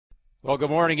Well,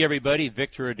 good morning, everybody.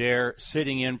 Victor Adair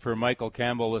sitting in for Michael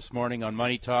Campbell this morning on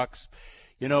Money Talks.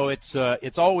 You know, it's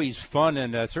always fun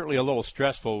and certainly a little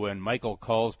stressful when Michael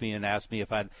calls me and asks me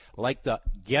if I'd like to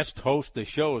guest host the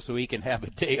show so he can have a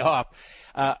day off.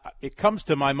 It comes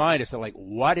to my mind, it's like,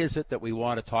 what is it that we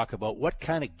want to talk about? What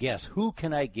kind of guest? Who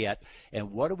can I get?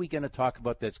 And what are we going to talk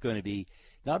about that's going to be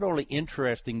not only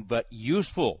interesting but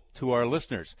useful to our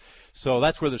listeners? So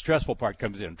that's where the stressful part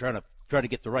comes in, trying to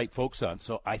get the right folks on.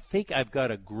 So I think I've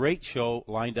got a great show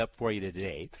lined up for you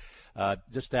today.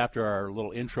 Just after our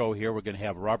little intro here, we're going to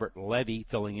have Robert Levy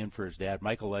filling in for his dad,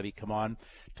 Michael Levy, come on,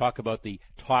 talk about the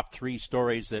top three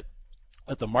stories that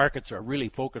the markets are really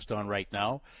focused on right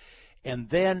now. And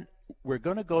then we're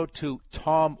going to go to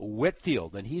Tom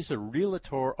Whitfield, and he's a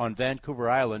realtor on Vancouver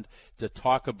Island, to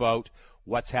talk about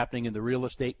what's happening in the real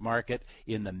estate market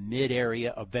in the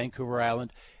mid-area of Vancouver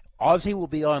Island. Ozzy will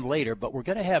be on later, but we're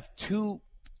going to have two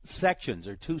sections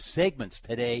or two segments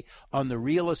today on the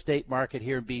real estate market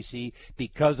here in BC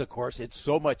because, of course, it's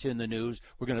so much in the news.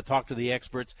 We're going to talk to the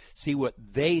experts, see what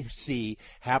they see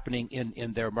happening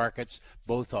in their markets,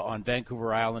 both on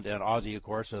Vancouver Island and Ozzy, of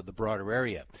course, the broader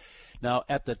area. Now,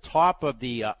 at the top of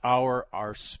the hour,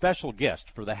 our special guest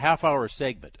for the half-hour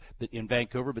segment in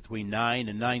Vancouver between 9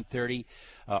 and 9:30,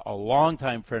 a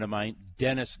longtime friend of mine,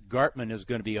 Dennis Gartman, is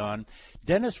going to be on.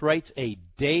 Dennis writes a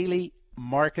daily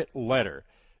market letter.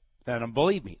 And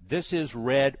believe me, this is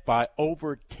read by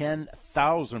over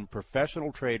 10,000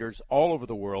 professional traders all over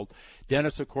the world.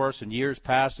 Dennis, of course, in years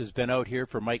past has been out here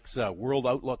for Mike's World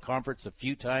Outlook Conference a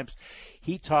few times.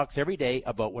 He talks every day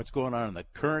about what's going on in the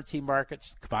currency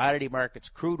markets, commodity markets,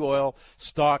 crude oil,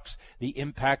 stocks, the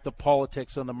impact of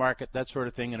politics on the market, that sort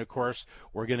of thing. And, of course,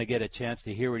 we're going to get a chance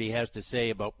to hear what he has to say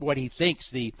about what he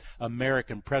thinks the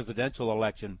American presidential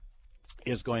election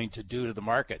is going to do to the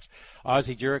markets.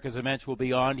 Ozzy Jurek, as I mentioned, will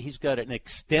be on. He's got an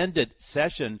extended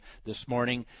session this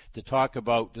morning to talk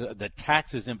about the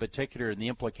taxes in particular and the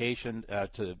implication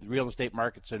to the real estate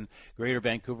markets in Greater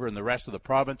Vancouver and the rest of the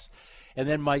province. And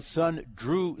then my son,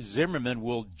 Drew Zimmerman,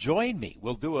 will join me.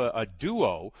 We'll do a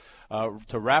duo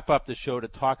to wrap up the show to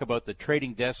talk about the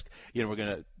trading desk. You know, we're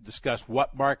going to discuss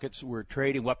what markets we're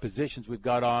trading, what positions we've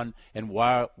got on, and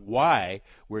why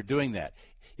we're doing that.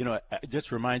 You know, it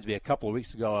just reminds me, a couple of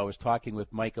weeks ago I was talking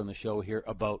with Mike on the show here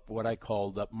about what I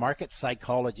called market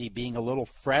psychology being a little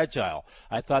fragile.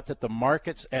 I thought that the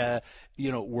markets,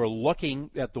 were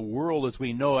looking at the world as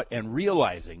we know it and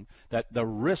realizing that the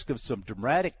risk of some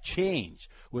dramatic change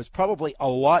was probably a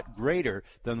lot greater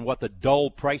than what the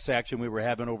dull price action we were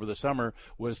having over the summer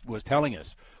was telling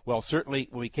us. Well, certainly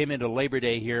when we came into Labor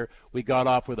Day here, we got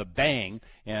off with a bang,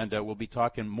 and we'll be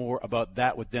talking more about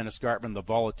that with Dennis Gartman, the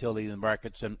volatility in the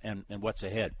markets and what's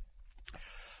ahead.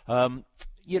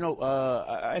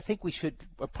 I think we should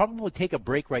probably take a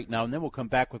break right now, and then we'll come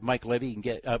back with Mike Levy and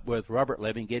get with Robert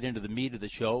Levy and get into the meat of the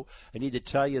show. I need to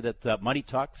tell you that Money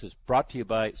Talks is brought to you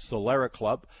by Solera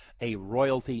Club, a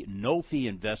royalty no-fee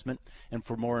investment. And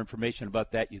for more information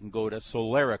about that, you can go to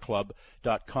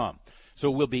soleraclub.com. So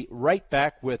we'll be right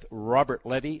back with Robert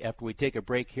Levy after we take a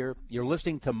break here. You're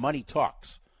listening to Money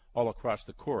Talks all across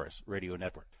the Chorus Radio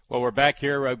Network. Well, we're back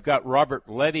here. I've got Robert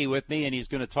Levy with me, and he's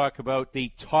going to talk about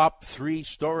the top three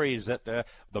stories that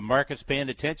the market's paying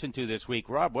attention to this week.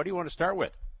 Rob, what do you want to start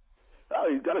with?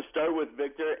 Well, you've got to start with,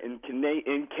 Victor, in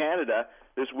Canada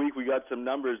this week we got some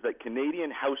numbers that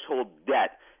Canadian household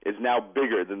debt is now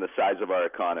bigger than the size of our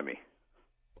economy.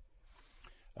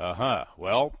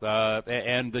 Well,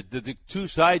 and the two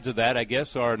sides of that, I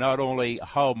guess, are not only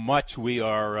how much we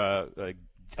are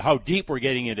how deep we're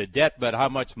getting into debt, but how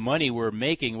much money we're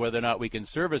making, whether or not we can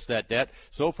service that debt.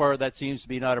 So far, that seems to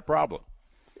be not a problem.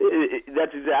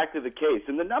 That's exactly the case.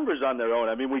 And the numbers on their own,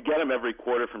 I mean, we get them every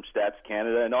quarter from Stats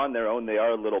Canada, and on their own they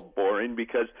are a little boring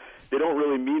because they don't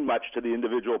really mean much to the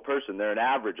individual person. They're an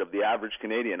average of the average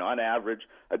Canadian. On average,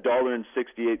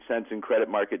 $1.68 in credit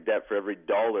market debt for every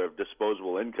dollar of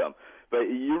disposable income. But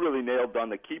you really nailed on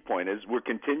the key point is we're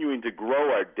continuing to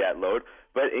grow our debt load,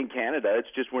 but in Canada it's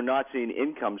just we're not seeing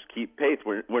incomes keep pace.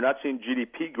 We're not seeing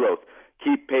GDP growth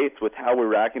keep pace with how we're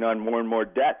racking on more and more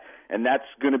debt. And that's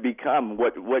going to become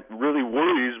what really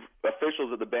worries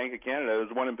officials at the Bank of Canada.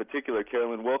 There's one in particular,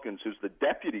 Carolyn Wilkins, who's the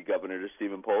deputy governor to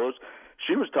Stephen Poloz.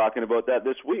 She was talking about that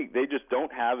this week. They just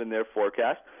don't have in their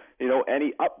forecast,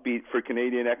 any upbeat for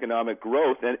Canadian economic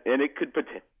growth, and it could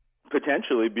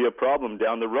potentially be a problem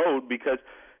down the road because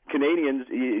Canadians,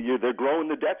 they're growing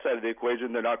the debt side of the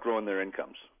equation, they're not growing their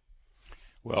incomes.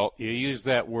 Well, you use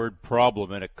that word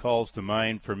problem, and it calls to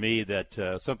mind for me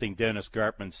that something Dennis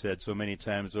Gartman said so many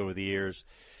times over the years.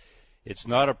 It's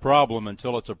not a problem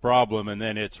until it's a problem, and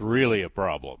then it's really a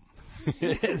problem.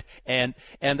 and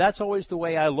that's always the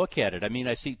way I look at it. I mean,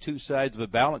 I see two sides of a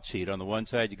balance sheet. On the one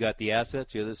side, you got the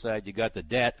assets. The other side, you got the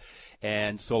debt.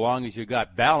 And so long as you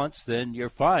got balance, then you're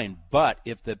fine. But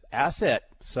if the asset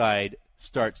side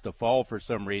starts to fall for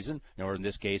some reason, or in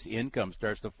this case, income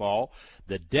starts to fall,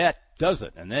 the debt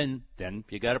doesn't, and then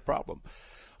you got a problem.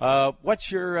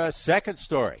 What's your second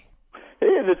story? Hey,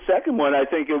 the second one, I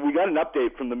think we got an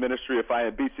update from the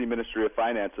BC Ministry of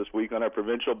Finance this week on our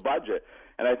provincial budget,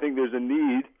 and I think there's a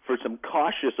need for some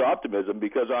cautious optimism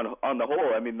because on the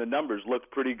whole, I mean, the numbers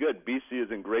look pretty good. BC is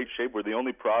in great shape. We're the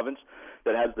only province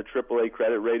that has the AAA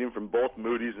credit rating from both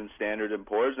Moody's and Standard &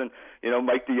 Poor's, and, you know,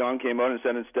 Mike DeYoung came out and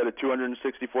said instead of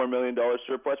 $264 million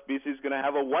surplus, BC is going to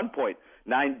have a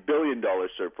 $1.9 billion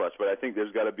surplus, but I think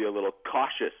there's got to be a little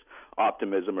cautious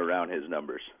optimism around his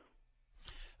numbers.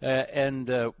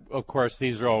 Of course,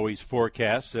 these are always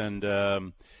forecasts, and,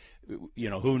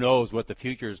 who knows what the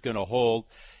future is going to hold.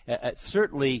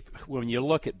 Certainly, when you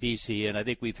look at BC, and I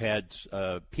think we've had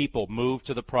people move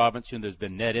to the province, and there's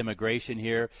been net immigration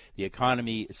here. The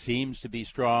economy seems to be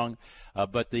strong,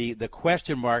 but the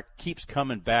question mark keeps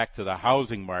coming back to the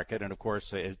housing market. And, of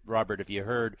course, Robert, if you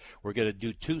heard, we're going to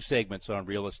do two segments on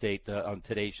real estate on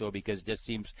today's show because it just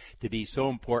seems to be so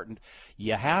important.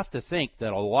 You have to think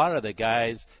that a lot of the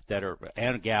guys that are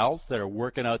and gals that are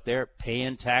working out there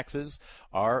paying taxes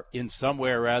are in some way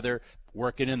or other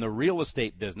working in the real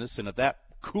estate business, and if that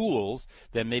cools,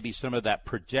 then maybe some of that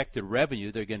projected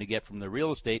revenue they're going to get from the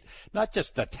real estate, not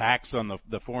just the tax on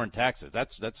the foreign taxes,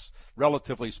 that's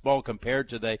relatively small compared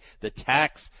to the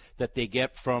tax that they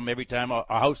get from every time a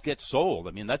house gets sold.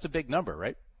 I mean, that's a big number,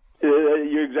 right?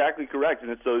 You're exactly correct,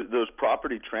 and it's those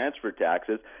property transfer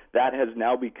taxes that has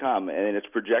now become, and it's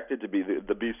projected to be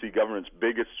the BC government's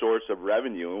biggest source of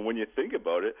revenue. And when you think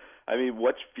about it, I mean,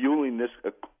 what's fueling this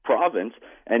province,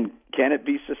 and can it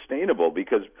be sustainable?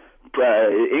 Because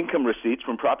income receipts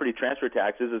from property transfer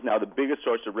taxes is now the biggest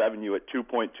source of revenue at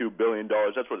 $2.2 billion.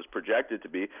 That's what it's projected to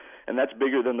be, and that's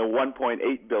bigger than the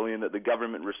 $1.8 billion that the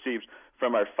government receives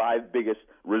from our five biggest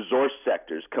resource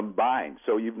sectors combined.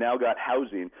 So you've now got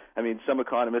housing. I mean, some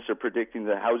economists are predicting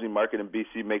the housing market in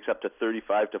BC makes up to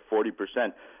 35 to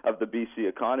 40% of the BC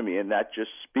economy, and that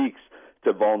just speaks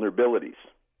to vulnerabilities.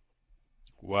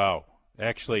 Wow.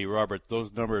 Actually, Robert,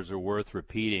 those numbers are worth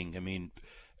repeating. I mean,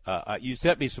 you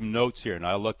sent me some notes here, and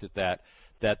I looked at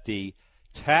that the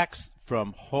tax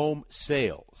from home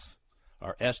sales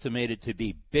are estimated to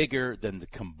be bigger than the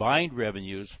combined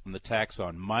revenues from the tax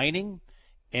on mining,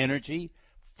 energy,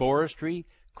 forestry,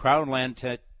 crown land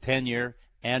tenure,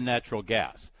 and natural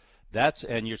gas.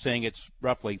 And you're saying it's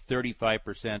roughly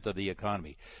 35% of the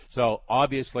economy. So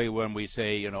obviously when we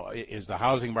say, is the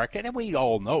housing market, and we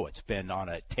all know it's been on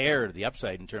a tear to the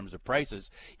upside in terms of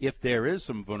prices, if there is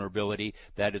some vulnerability,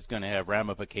 that is going to have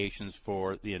ramifications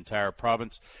for the entire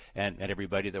province and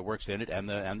everybody that works in it and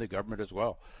the government as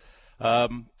well.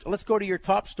 Let's go to your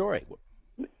top story.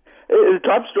 The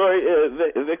top story,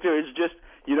 Victor, is just,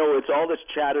 it's all this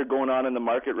chatter going on in the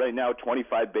market right now.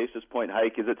 25 basis point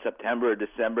hike. Is it September or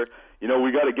December?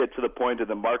 We got to get to the point of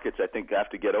the markets, I think, have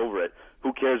to get over it.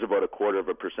 Who cares about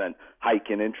 0.25% hike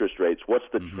in interest rates? What's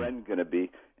the trend going to be?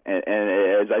 And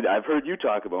as I've heard you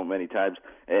talk about many times,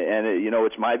 and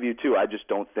it's my view too, I just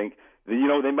don't think, they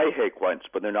may hike once,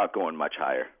 but they're not going much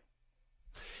higher.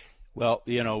 Well,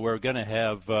 we're going to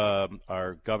have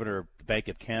our Governor of the Bank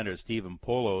of Canada, Stephen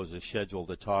Poloz, is scheduled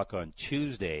to talk on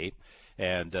Tuesday.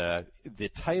 And the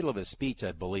title of his speech,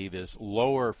 I believe, is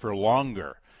Lower for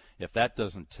Longer, if that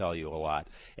doesn't tell you a lot.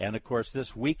 And, of course,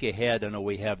 this week ahead, I know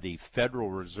we have the Federal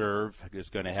Reserve is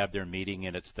going to have their meeting,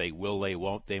 and it's the will they,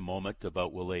 won't they moment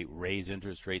about will they raise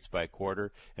interest rates by a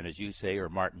quarter. And as you say, or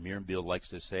Martin Muirfield likes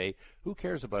to say, who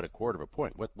cares about 0.25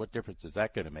 point? What difference is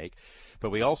that going to make? But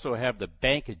we also have the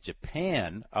Bank of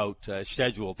Japan out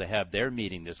scheduled to have their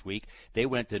meeting this week. They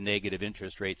went to negative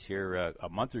interest rates here a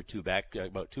month or two back,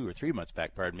 about 2 or 3 months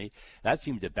back, pardon me. That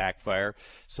seemed to backfire.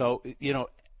 So,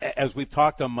 as we've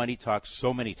talked on Money Talk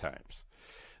so many times,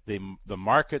 the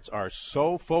markets are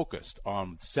so focused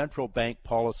on central bank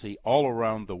policy all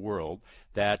around the world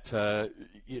that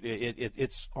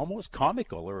it's almost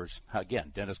comical, or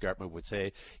again, Dennis Gartman would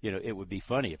say, it would be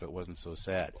funny if it wasn't so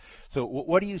sad. So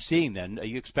what are you seeing then? Are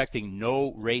you expecting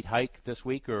no rate hike this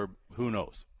week, or who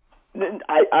knows?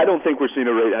 I don't think we're seeing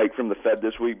a rate hike from the Fed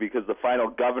this week because the final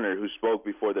governor who spoke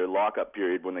before their lockup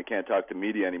period when they can't talk to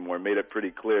media anymore made it pretty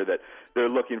clear that they're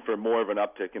looking for more of an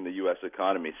uptick in the U.S.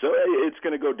 economy. So it's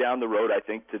going to go down the road, I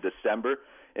think, to December,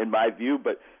 in my view.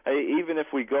 But even if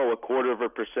we go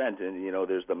 0.25%, and,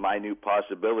 there's the minute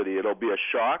possibility, it'll be a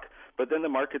shock, but then the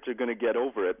markets are going to get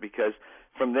over it because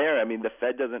from there, I mean, the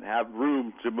Fed doesn't have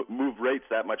room to move rates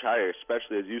that much higher,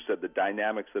 especially, as you said, the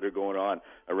dynamics that are going on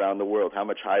around the world. How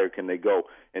much higher can they go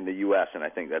in the U.S.? And I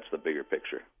think that's the bigger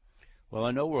picture. Well,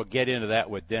 I know we'll get into that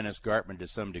with Dennis Gartman to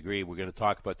some degree. We're going to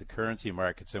talk about the currency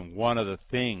markets, and one of the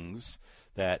things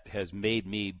that has made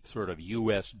me sort of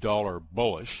U.S. dollar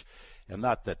bullish, and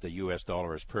not that the U.S.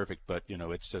 dollar is perfect, but, you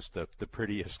know, it's just the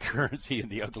prettiest currency in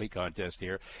the ugly contest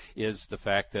here, is the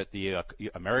fact that the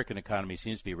American economy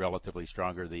seems to be relatively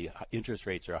stronger. The interest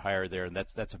rates are higher there, and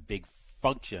that's a big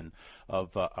function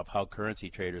of how currency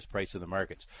traders price in the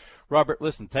markets. Robert,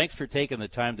 listen, thanks for taking the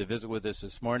time to visit with us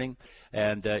this morning.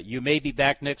 And you may be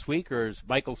back next week, or is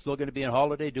Michael still going to be on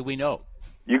holiday? Do we know?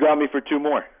 You got me for 2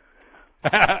 more.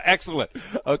 Excellent.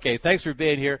 Okay, thanks for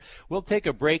being here. We'll take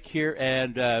a break here,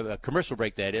 and a commercial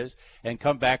break, that is, and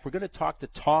come back. We're going to talk to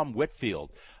Tom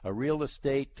Whitfield, a real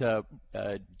estate, the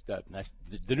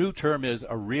new term is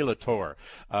a realtor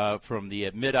from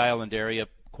the Mid-Island area,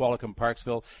 Qualicum,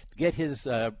 Parksville, to get his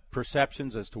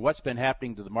perceptions as to what's been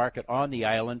happening to the market on the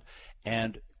island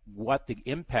and what the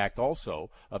impact also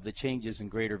of the changes in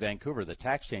Greater Vancouver, the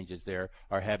tax changes there,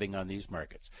 are having on these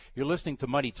markets. You're listening to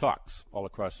Money Talks all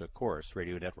across the Chorus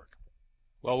Radio Network.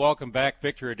 Well, welcome back.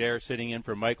 Victor Adair sitting in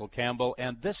for Michael Campbell.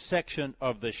 And this section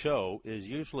of the show is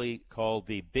usually called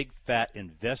the Big Fat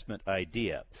Investment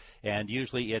Idea. And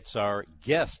usually it's our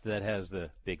guest that has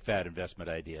the big fat investment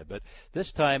idea. But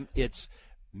this time it's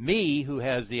me who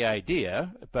has the idea,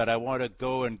 but I want to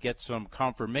go and get some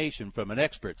confirmation from an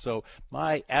expert. So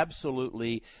my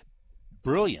absolutely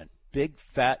brilliant big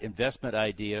fat investment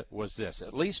idea was this.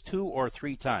 At least 2 or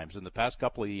 3 times in the past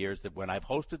couple of years that when I've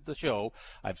hosted the show,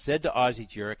 I've said to Ozzie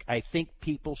Jurek, I think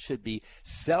people should be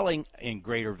selling in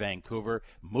Greater Vancouver,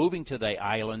 moving to the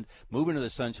island, moving to the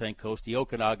Sunshine Coast, the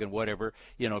Okanagan, whatever,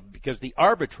 you know, because the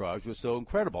arbitrage was so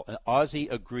incredible. And Ozzie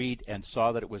agreed and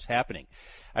saw that it was happening.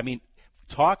 I mean,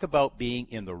 talk about being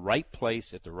in the right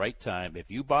place at the right time. If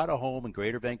you bought a home in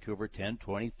Greater Vancouver 10,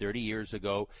 20, 30 years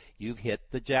ago, you've hit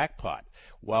the jackpot.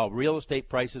 While real estate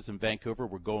prices in Vancouver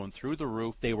were going through the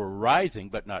roof, they were rising,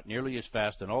 but not nearly as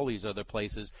fast in all these other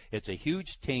places. It's a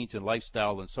huge change in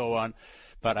lifestyle and so on.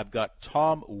 But I've got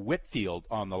Tom Whitfield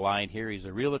on the line here. He's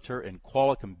a realtor in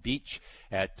Qualicum Beach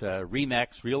at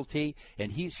Remax Realty,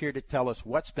 and he's here to tell us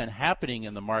what's been happening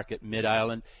in the market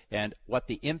Mid-Island and what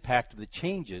the impact of the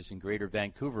changes in Greater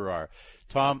Vancouver are.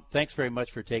 Tom, thanks very much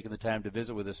for taking the time to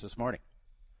visit with us this morning.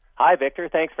 Hi, Victor.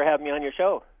 Thanks for having me on your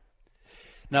show.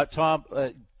 Now, Tom,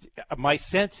 my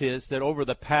sense is that over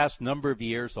the past number of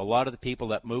years, a lot of the people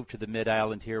that moved to the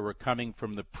Mid-Island here were coming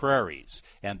from the prairies,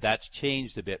 and that's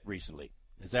changed a bit recently.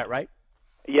 Is that right?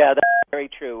 Yeah, that's very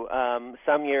true.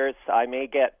 Some years I may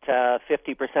get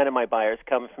 50% of my buyers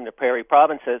come from the prairie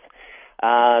provinces.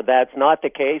 That's not the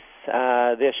case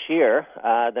this year.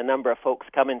 The number of folks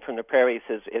coming from the prairies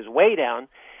is way down,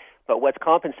 but what's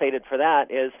compensated for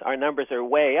that is our numbers are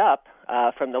way up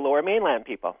from the Lower Mainland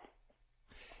people.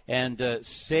 And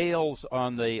sales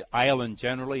on the island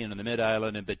generally, and in the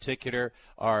Mid-Island in particular,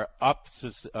 are up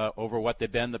over what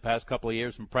they've been the past couple of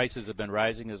years, and prices have been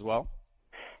rising as well?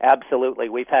 Absolutely.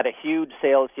 We've had a huge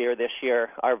sales year this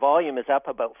year. Our volume is up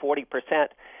about 40%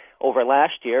 over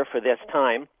last year for this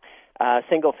time.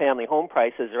 Single-family home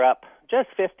prices are up just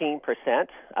 15%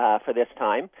 for this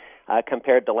time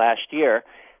compared to last year.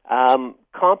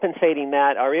 Compensating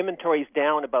that, our inventory is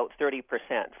down about 30%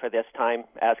 for this time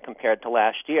as compared to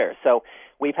last year. So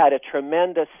we've had a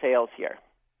tremendous sales year.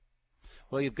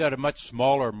 Well, you've got a much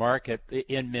smaller market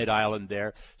in Mid-Island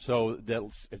there, so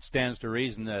it stands to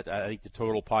reason that I think the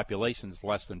total population is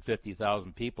less than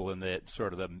 50,000 people in the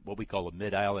sort of what we call the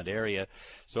Mid-Island area.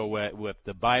 So if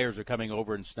the buyers are coming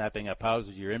over and snapping up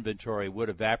houses, your inventory would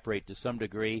evaporate to some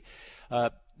degree.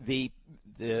 How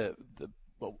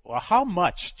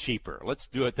much cheaper? Let's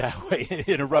do it that way.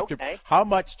 Interrupted. Okay. How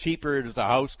much cheaper does a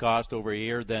house cost over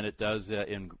here than it does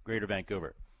in Greater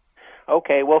Vancouver?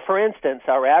 Okay, well, for instance,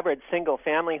 our average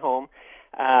single-family home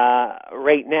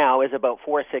right now is about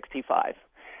 $465,000.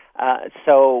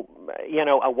 So, you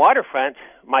know, a waterfront,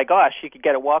 my gosh, you could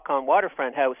get a walk-on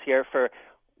waterfront house here for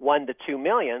 $1 to $2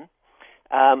 million.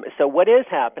 So what is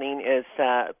happening is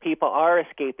people are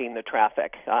escaping the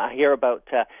traffic. I hear about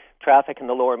traffic in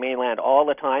the Lower Mainland all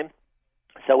the time.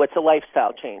 So it's a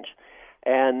lifestyle change.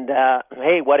 And,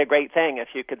 hey, what a great thing if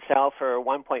you could sell for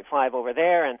 1.5 over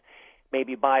there and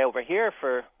maybe buy over here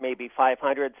for maybe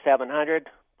 500, 700,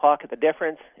 pocket the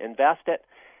difference, invest it.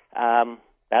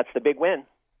 That's the big win.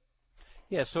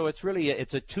 Yeah, so it's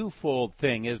a twofold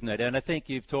thing, isn't it? And I think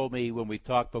you've told me when we've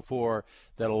talked before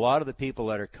that a lot of the people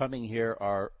that are coming here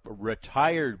are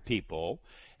retired people,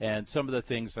 And some of the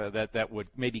things that would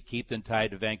maybe keep them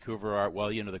tied to Vancouver are, well,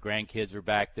 the grandkids are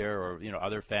back there, or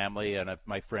other family and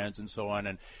my friends and so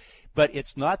on. But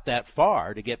it's not that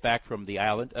far to get back from the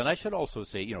island. And I should also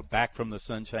say, back from the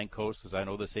Sunshine Coast, because I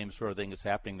know the same sort of thing is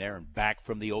happening there, and back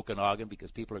from the Okanagan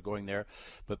because people are going there.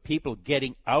 But people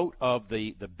getting out of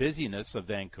the busyness of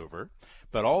Vancouver,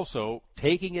 but also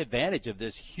taking advantage of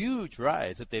this huge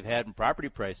rise that they've had in property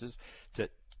prices to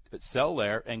sell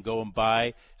there and go and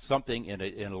buy something in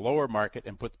a lower market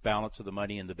and put the balance of the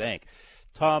money in the bank.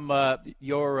 Tom, I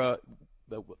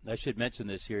should mention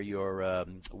this here. Your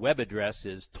web address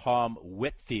is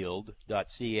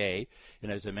tomwhitfield.ca,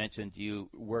 and as I mentioned, you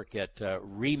work at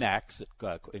Remax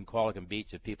in Qualicum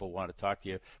Beach if people want to talk to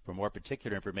you for more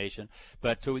particular information.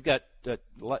 But so we've got 2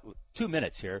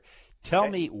 minutes here. Tell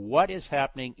me what is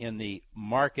happening in the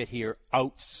market here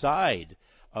outside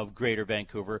of Greater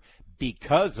Vancouver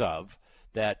because of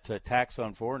that tax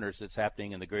on foreigners that's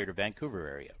happening in the Greater Vancouver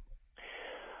area.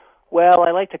 Well,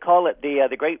 I like to call it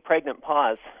the great pregnant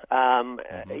pause.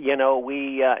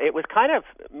 It was kind of,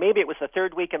 maybe it was the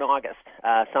third week in August,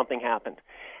 something happened.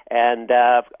 And,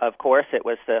 of course, it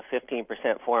was the 15%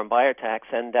 foreign buyer tax.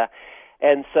 And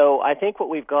so I think what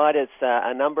we've got is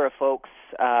a number of folks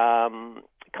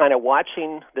kind of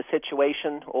watching the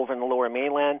situation over in the Lower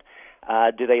Mainland.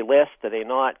 Do they list? Do they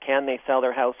not? Can they sell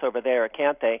their house over there or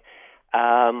can't they?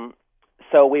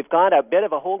 So we've got a bit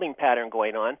of a holding pattern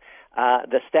going on.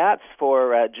 The stats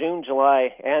for June,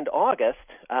 July, and August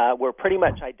were pretty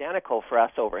much identical for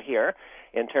us over here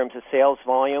in terms of sales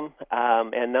volume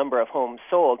and number of homes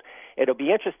sold. It'll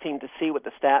be interesting to see what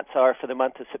the stats are for the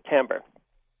month of September.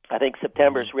 I think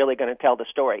September is really going to tell the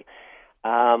story.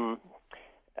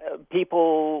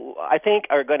 People, I think,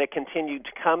 are going to continue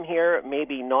to come here,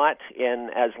 maybe not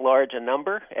in as large a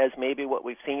number as maybe what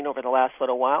we've seen over the last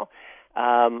little while,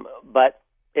 but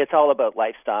it's all about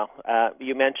lifestyle.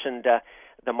 You mentioned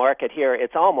the market here.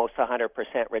 It's almost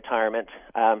 100% retirement.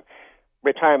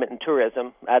 Retirement and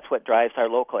tourism, that's what drives our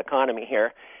local economy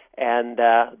here. And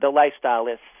the lifestyle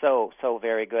is so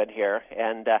very good here.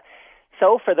 And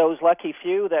so for those lucky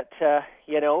few that,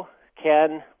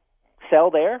 can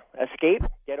sell there, escape,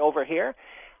 get over here,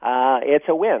 it's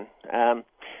a win.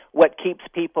 What keeps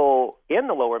people in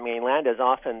the Lower Mainland is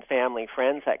often family,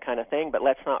 friends, that kind of thing. But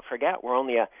let's not forget, we're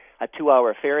only a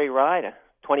 2-hour ferry ride, a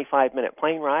 25-minute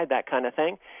plane ride, that kind of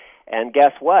thing. And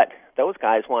guess what? Those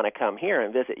guys want to come here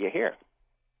and visit you here.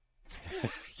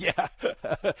 Yeah.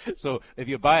 So if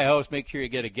you buy a house, make sure you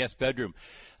get a guest bedroom.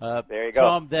 There you go.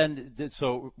 Tom, then,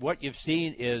 so what you've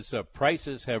seen is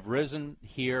prices have risen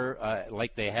here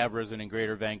like they have risen in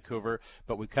Greater Vancouver,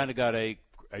 but we've kind of got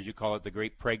as you call it, the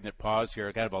great pregnant pause here,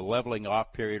 kind of a leveling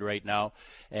off period right now.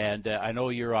 And I know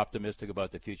you're optimistic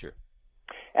about the future.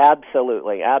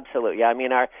 Absolutely. I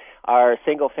mean, our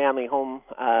single-family home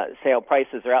sale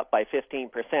prices are up by 15%.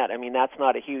 I mean, that's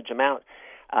not a huge amount.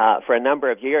 For a number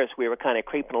of years, we were kind of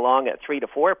creeping along at 3 to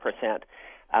 4%.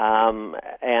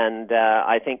 And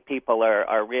I think people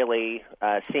are really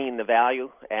seeing the value.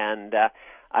 And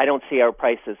I don't see our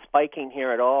prices spiking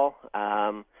here at all.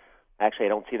 Actually, I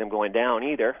don't see them going down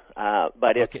either.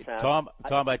 But okay, Tom,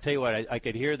 I tell you what, I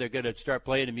could hear they're going to start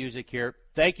playing the music here.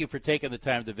 Thank you for taking the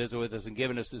time to visit with us and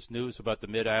giving us this news about the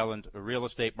Mid-Island real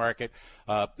estate market.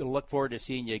 Look forward to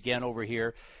seeing you again over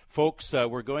here. Folks,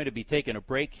 we're going to be taking a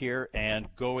break here and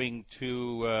going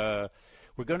to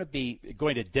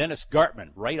Dennis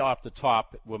Gartman right off the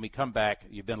top when we come back.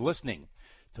 You've been listening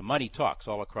to Money Talks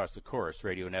all across the Chorus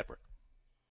Radio Network.